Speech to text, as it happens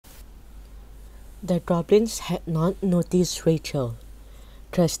The goblins had not noticed Rachel,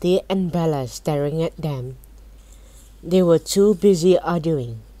 Trusty and Bella staring at them. They were too busy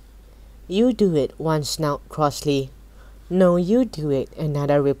arguing. "You do it," one snarled crossly. "No, you do it,"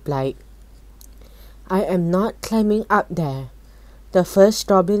 another replied. "I am not climbing up there," the first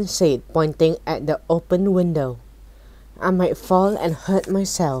goblin said, pointing at the open window. "I might fall and hurt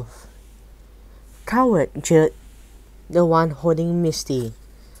myself." "Coward," jeered the one holding Misty.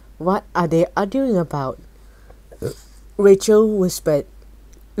 "What are they arguing about?" Rachel whispered.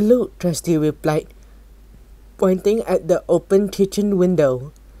 "Look," Trusty replied, pointing at the open kitchen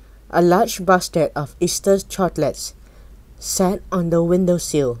window. A large basket of Easter chocolates sat on the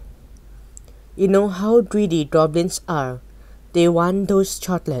windowsill. "You know how greedy goblins are. They want those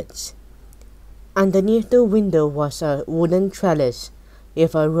chocolates." Underneath the window was a wooden trellis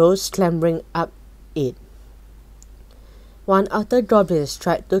with a rose clambering up it. One of the goblins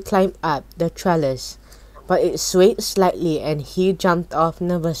tried to climb up the trellis, but it swayed slightly and he jumped off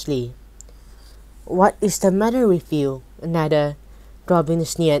nervously. "What is the matter with you?" another goblin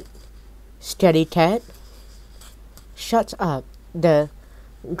sneered. "Scaredy cat?" "Shut up," the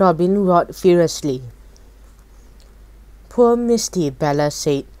goblin roared furiously. "Poor Misty," Bella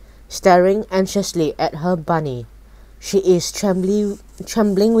said, staring anxiously at her bunny. "She is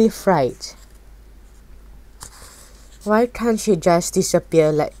trembling with fright." "Why can't she just disappear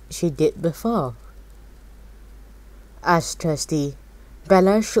like she did before?" asked Trusty.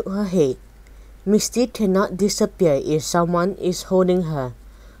 Bella shook her head. "Misty cannot disappear if someone is holding her,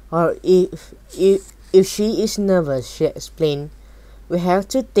 or if she is nervous," she explained. "We have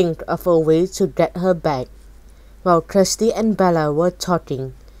to think of a way to get her back." While Trusty and Bella were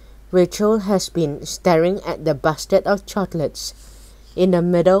talking, Rachel has been staring at the basket of chocolates. In the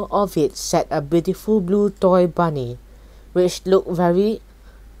middle of it sat a beautiful blue toy bunny, which looked very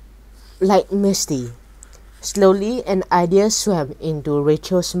like Misty. Slowly an idea swam into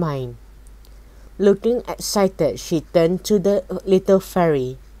Rachel's mind. Looking excited, she turned to the little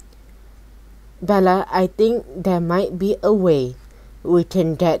fairy. "Bella, I think there might be a way we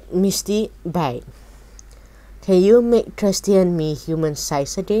can get Misty back. Can you make Trusty and me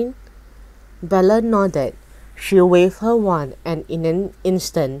human-sized again?" Bella nodded. She waved her wand, and in an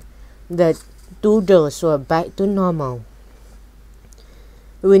instant, the two girls were back to normal.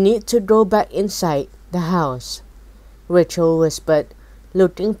 "We need to go back inside the house," Rachel whispered,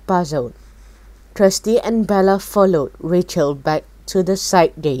 looking puzzled. Trusty and Bella followed Rachel back to the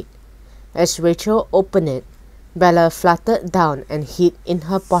side gate. As Rachel opened it, Bella fluttered down and hid in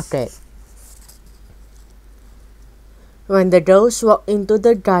her pocket. When the girls walked into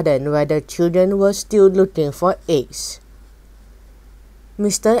the garden where the children were still looking for eggs,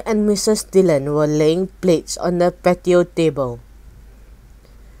 Mr. and Mrs. Dillon were laying plates on the patio table.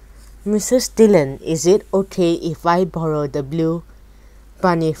 "Mrs. Dillon, is it okay if I borrow the blue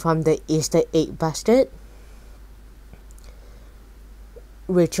bunny from the Easter egg basket?"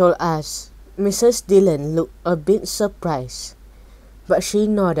 Rachel asked. Mrs. Dillon looked a bit surprised, but she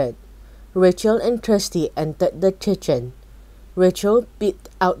nodded. Rachel and Trusty entered the kitchen. Rachel peeked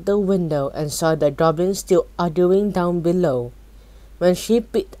out the window and saw the goblins still arguing down below. When she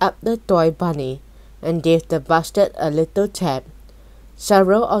picked up the toy bunny and gave the basket a little tap,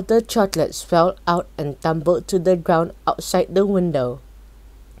 several of the chocolates fell out and tumbled to the ground outside the window.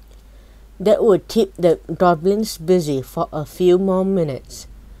 "That would keep the goblins busy for a few more minutes,"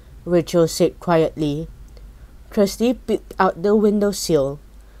 Rachel said quietly. Trusty peeked out the windowsill.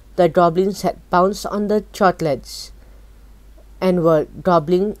 The goblins had pounced on the chocolates and were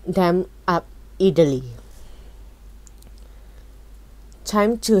gobbling them up eagerly.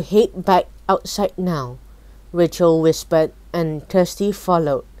 "Time to head back outside now," Rachel whispered, and Trusty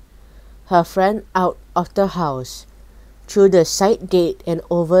followed her friend out of the house, through the side gate and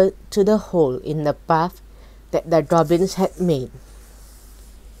over to the hole in the path that the goblins had made.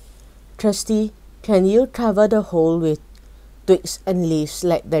 "Trusty, can you cover the hole with twigs and leaves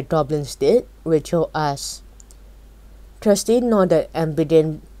like the goblins did?" Rachel asked. Trusty nodded and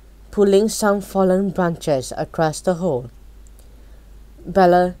began pulling some fallen branches across the hole.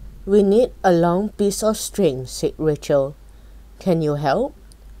 "Bella, we need a long piece of string," said Rachel. "Can you help?"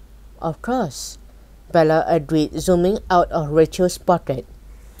 "Of course," Bella agreed, zooming out of Rachel's pocket.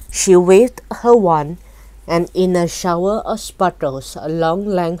 She waved her wand, and in a shower of sparkles, a long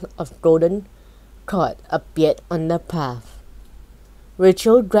length of golden cord appeared on the path.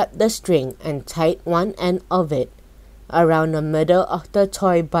 Rachel grabbed the string and tied one end of it around the middle of the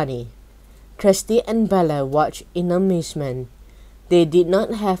toy bunny. Trusty and Bella watched in amazement. They did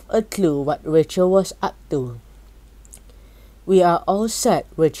not have a clue what Rachel was up to. "We are all set,"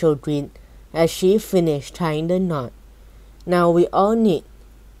 Rachel grinned. as she finished tying the knot. Now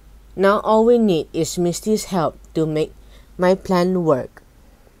all we need is Misty's help to make my plan work.